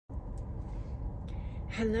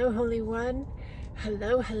Hello, Holy One.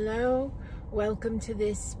 Hello, hello. Welcome to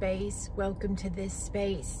this space. Welcome to this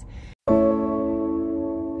space.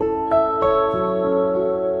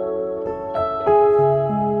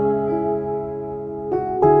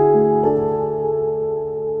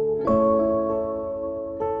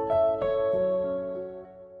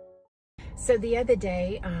 So the other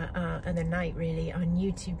day, the night really, on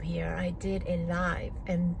YouTube here, I did a live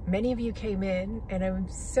and many of you came in and I'm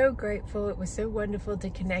so grateful. It was so wonderful to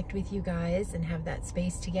connect with you guys and have that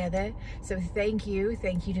space together. So thank you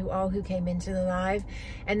to all who came into the live.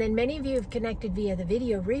 And then many of you have connected via the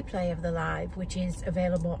video replay of the live, which is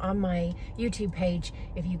available on my YouTube page.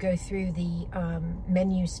 If you go through the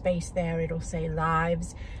menu space there, it'll say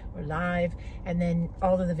lives or live, and then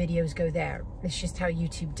all of the videos go there. It's just how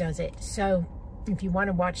YouTube does it. So if you want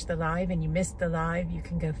to watch the live and you missed the live, you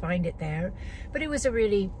can go find it there. But it was a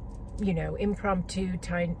really, impromptu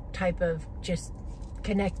type of just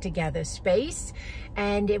connect together space,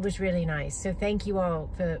 and it was really nice. So thank you all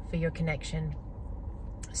for your connection.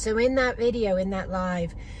 So in that video, in that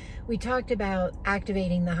live, we talked about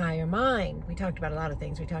activating the higher mind. We talked about a lot of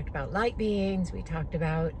things. We talked about light beings. We talked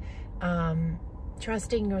about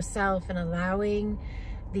trusting yourself and allowing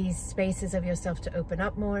these spaces of yourself to open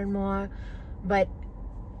up more and more. But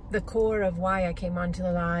the core of why I came onto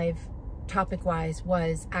the live topic-wise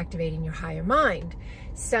was activating your higher mind.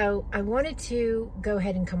 So I wanted to go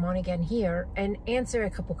ahead and come on again here and answer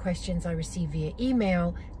a couple questions I received via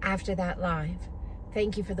email after that live.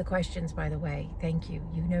 Thank you for the questions, by the way. Thank you.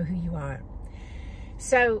 You know who you are.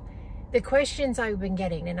 So the questions I've been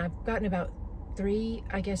getting, and I've gotten about three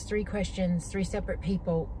questions, three separate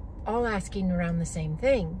people, all asking around the same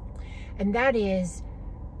thing. And that is,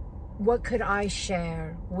 what could I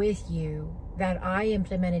share with you that I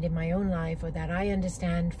implemented in my own life, or that I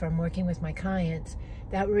understand from working with my clients,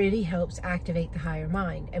 that really helps activate the higher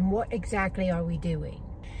mind? And what exactly are we doing?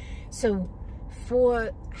 So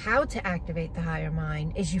for how to activate the higher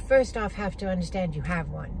mind is, you first off have to understand you have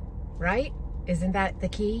one, right? Isn't that the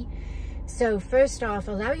key? So first off,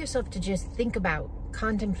 allow yourself to just think about,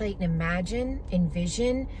 contemplate and imagine,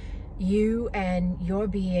 envision you and your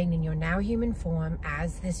being in your now human form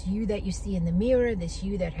as this you that you see in the mirror, this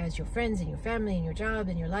you that has your friends and your family and your job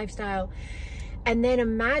and your lifestyle. And then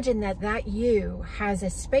imagine that that you has a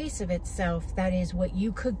space of itself that is what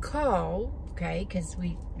you could call, okay, because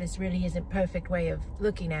this really isn't a perfect way of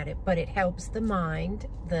looking at it, but it helps the mind,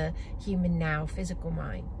 the human now physical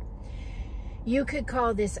mind. You could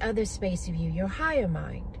call this other space of you your higher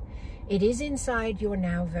mind. It is inside your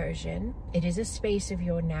now version. It is a space of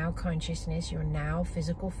your now consciousness, your now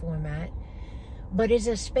physical format, but it's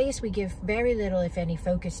a space we give very little, if any,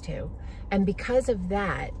 focus to. And because of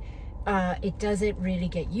that, it doesn't really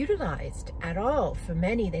get utilized at all. For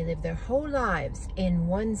many, they live their whole lives in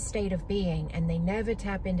one state of being, and they never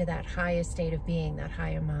tap into that highest state of being, that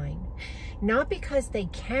higher mind. Not because they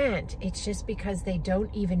can't, it's just because they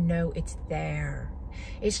don't even know it's there.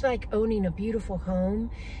 It's like owning a beautiful home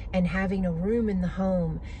and having a room in the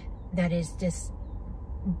home that is just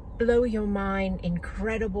blow your mind,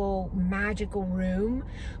 incredible, magical room,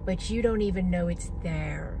 but you don't even know it's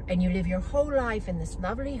there. And you live your whole life in this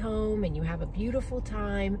lovely home and you have a beautiful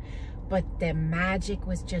time, but the magic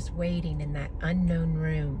was just waiting in that unknown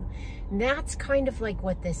room. And that's kind of like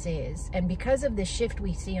what this is. And because of the shift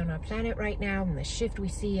we see on our planet right now, and the shift we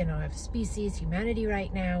see in our species, humanity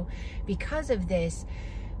right now, because of this,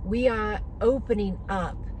 we are opening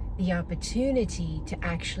up the opportunity to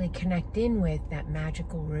actually connect in with that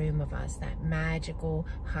magical room of us, that magical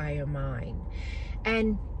higher mind.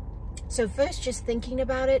 And so first, just thinking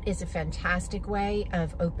about it is a fantastic way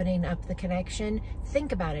of opening up the connection.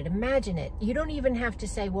 Think about it, imagine it. You don't even have to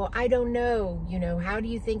say, well, I don't know, how do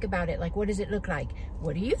you think about it? Like, what does it look like?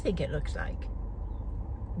 What do you think it looks like?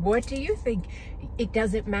 What do you think? It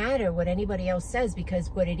doesn't matter what anybody else says, because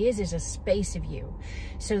what it is a space of you.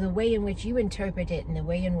 So the way in which you interpret it and the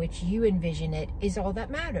way in which you envision it is all that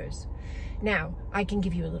matters. Now, I can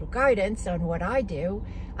give you a little guidance on what I do.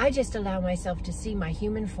 I just allow myself to see my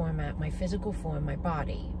human format, my physical form, my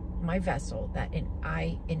body, my vessel that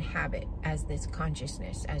I inhabit as this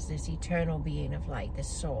consciousness, as this eternal being of light, this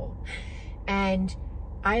soul. And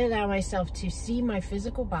I allow myself to see my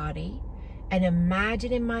physical body and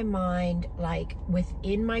imagine in my mind, like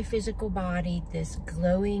within my physical body, this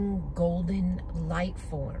glowing golden light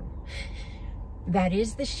form. That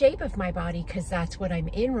is the shape of my body, because that's what I'm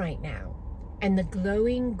in right now. And the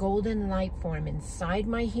glowing golden light form inside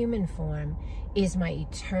my human form is my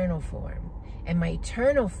eternal form. and my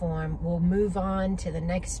eternal form will move on to the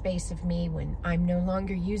next space of me when I'm no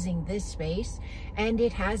longer using this space, and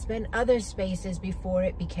it has been other spaces before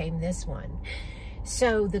it became this one.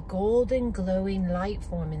 So the golden glowing light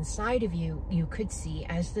form inside of you, you could see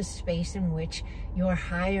as the space in which your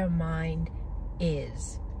higher mind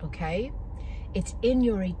is, okay? It's in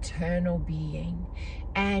your eternal being.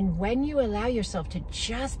 And when you allow yourself to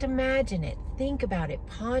just imagine it, think about it,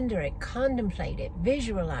 ponder it, contemplate it,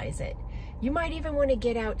 visualize it, you might even want to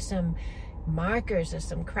get out some markers or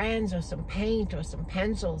some crayons or some paint or some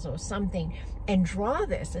pencils or something and draw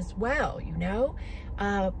this as well, you know?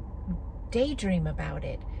 Daydream about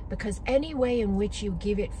it, because any way in which you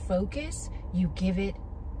give it focus, you give it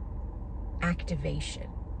activation.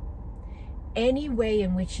 Any way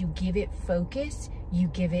in which you give it focus, you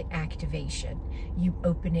give it activation. You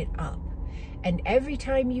open it up. And every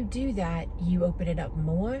time you do that, you open it up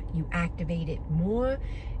more, you activate it more,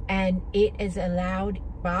 and it is allowed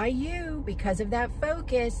by you, because of that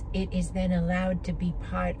focus, it is then allowed to be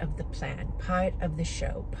part of the plan, part of the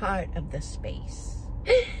show, part of the space.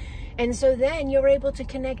 And so then you're able to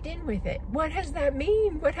connect in with it. What does that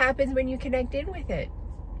mean? What happens when you connect in with it?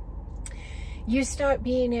 You start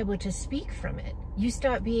being able to speak from it. You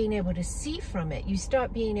start being able to see from it. You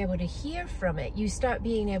start being able to hear from it. You start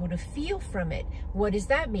being able to feel from it. What does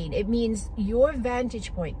that mean? It means your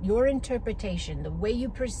vantage point, your interpretation, the way you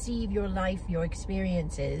perceive your life, your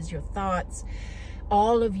experiences, your thoughts,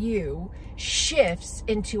 all of you shifts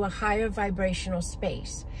into a higher vibrational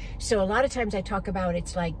space. So a lot of times I talk about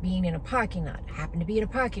it's like being in a parking lot. I happen to be in a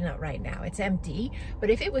parking lot right now. It's empty, but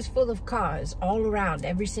if it was full of cars all around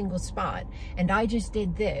every single spot, and I just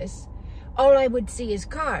did this, all I would see is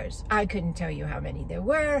cars. I couldn't tell you how many there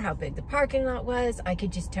were, how big the parking lot was. I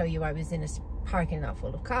could just tell you I was in a parking lot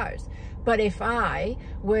full of cars. But if I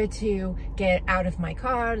were to get out of my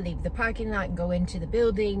car, leave the parking lot and go into the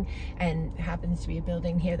building, and it happens to be a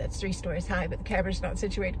building here that's 3 stories high, but the camera's not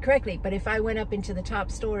situated correctly. But if I went up into the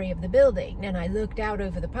top story of the building and I looked out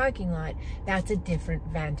over the parking lot, that's a different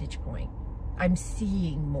vantage point. I'm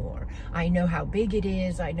seeing more. I know how big it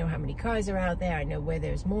is. I know how many cars are out there. I know where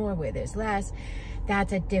there's more, where there's less.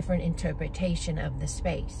 That's a different interpretation of the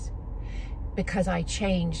space, because I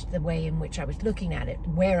changed the way in which I was looking at it,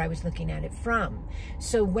 where I was looking at it from.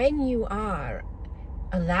 So when you are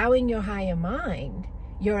allowing your higher mind,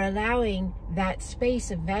 you're allowing that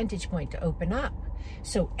space of vantage point to open up.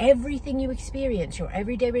 So everything you experience, your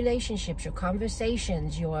everyday relationships, your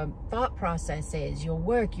conversations, your thought processes, your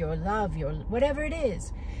work, your love, your whatever it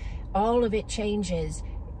is, all of it changes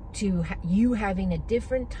to you having a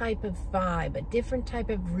different type of vibe, a different type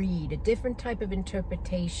of read, a different type of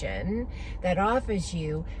interpretation that offers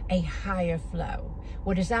you a higher flow.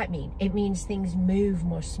 What does that mean? It means things move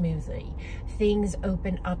more smoothly. Things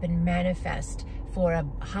open up and manifest for a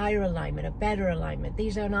higher alignment, a better alignment.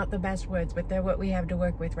 These are not the best words, but they're what we have to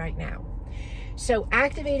work with right now. So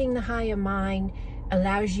activating the higher mind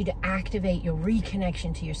allows you to activate your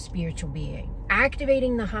reconnection to your spiritual being.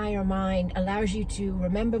 Activating the higher mind allows you to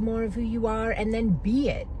remember more of who you are and then be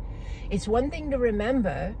it. It's one thing to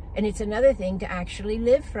remember, and it's another thing to actually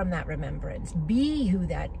live from that remembrance. Be who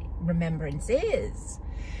that remembrance is.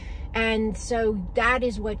 And so that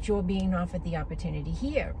is what you're being offered the opportunity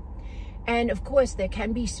here. And of course, there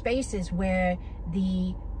can be spaces where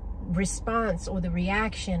the response or the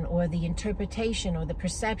reaction or the interpretation or the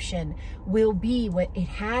perception will be what it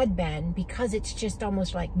had been, because it's just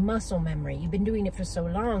almost like muscle memory. You've been doing it for so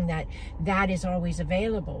long that that is always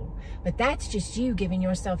available. But that's just you giving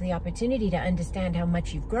yourself the opportunity to understand how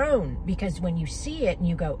much you've grown, because when you see it and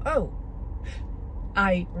you go, oh,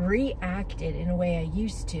 I reacted in a way I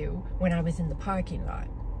used to when I was in the parking lot.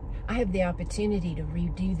 I have the opportunity to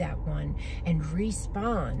redo that one and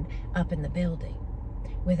respawn up in the building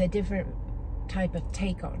with a different type of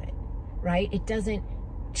take on it, right? It doesn't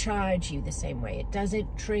charge you the same way. It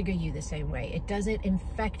doesn't trigger you the same way. It doesn't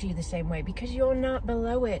infect you the same way, because you're not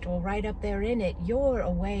below it or right up there in it. You're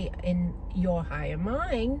away in your higher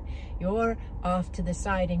mind. You're off to the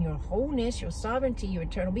side in your wholeness, your sovereignty, your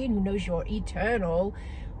eternal being who knows you're eternal.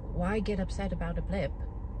 Why get upset about a blip?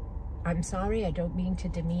 I'm sorry, I don't mean to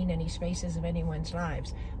demean any spaces of anyone's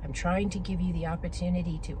lives. I'm trying to give you the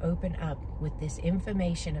opportunity to open up with this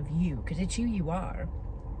information of you, because it's who you are.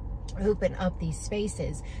 Open up these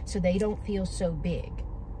spaces so they don't feel so big.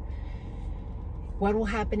 What will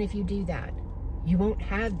happen if you do that? You won't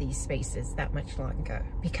have these spaces that much longer,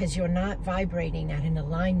 because you're not vibrating at an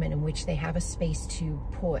alignment in which they have a space to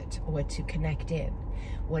put or to connect in.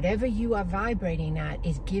 Whatever you are vibrating at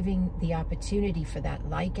is giving the opportunity for that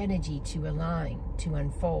like energy to align, to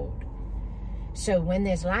unfold. So when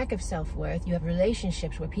there's lack of self-worth, you have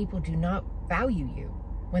relationships where people do not value you.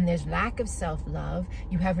 When there's lack of self-love,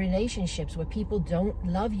 you have relationships where people don't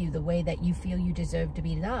love you the way that you feel you deserve to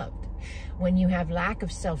be loved. When you have lack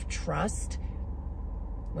of self-trust,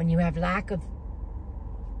 when you have lack of,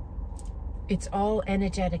 it's all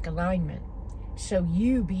energetic alignment. So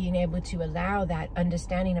you being able to allow that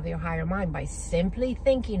understanding of your higher mind by simply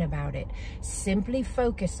thinking about it, simply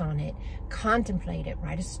focus on it, contemplate it,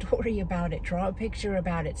 write a story about it, draw a picture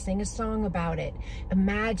about it, sing a song about it,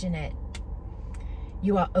 imagine it.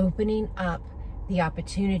 You are opening up the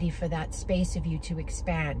opportunity for that space of you to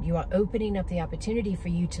expand. You are opening up the opportunity for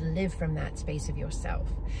you to live from that space of yourself.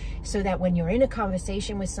 So that when you're in a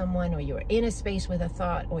conversation with someone, or you're in a space with a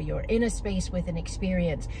thought, or you're in a space with an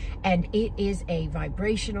experience, and it is a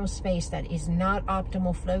vibrational space that is not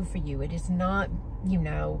optimal flow for you, it is not, you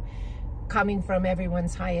know, coming from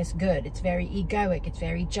everyone's highest good. It's very egoic, it's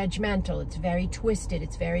very judgmental, it's very twisted,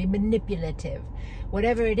 it's very manipulative,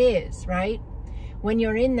 whatever it is, right? When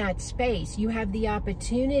you're in that space, you have the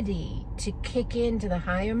opportunity to kick into the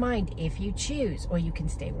higher mind if you choose, or you can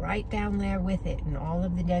stay right down there with it in all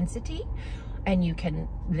of the density, and you can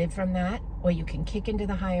live from that, or you can kick into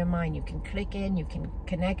the higher mind, you can click in, you can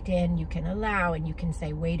connect in, you can allow, and you can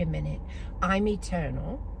say, wait a minute, I'm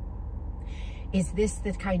eternal. Is this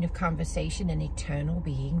the kind of conversation an eternal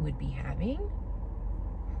being would be having?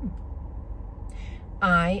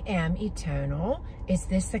 I am eternal. Is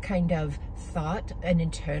this the kind of thought an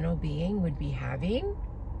eternal being would be having?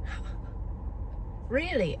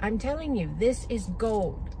 Really, I'm telling you, this is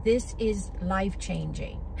gold. This is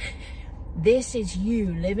life-changing. This is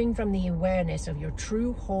you living from the awareness of your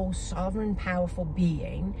true, whole, sovereign, powerful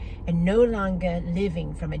being, and no longer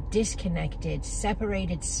living from a disconnected,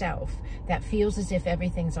 separated self that feels as if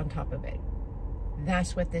everything's on top of it.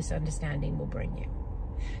 That's what this understanding will bring you.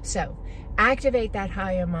 So activate that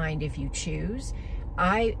higher mind if you choose.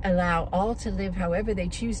 I allow all to live however they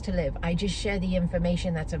choose to live. I just share the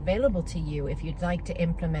information that's available to you if you'd like to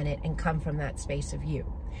implement it and come from that space of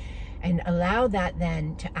you. And allow that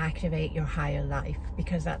then to activate your higher life,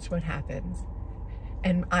 because that's what happens.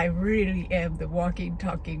 And I really am the walking,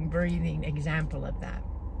 talking, breathing example of that.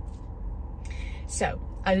 So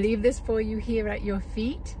I leave this for you here at your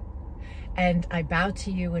feet, and I bow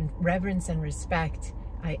to you in reverence and respect.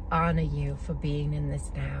 I honor you for being in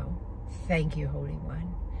this now. Thank you, Holy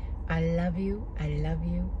One. I love you, I love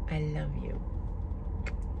you, I love you.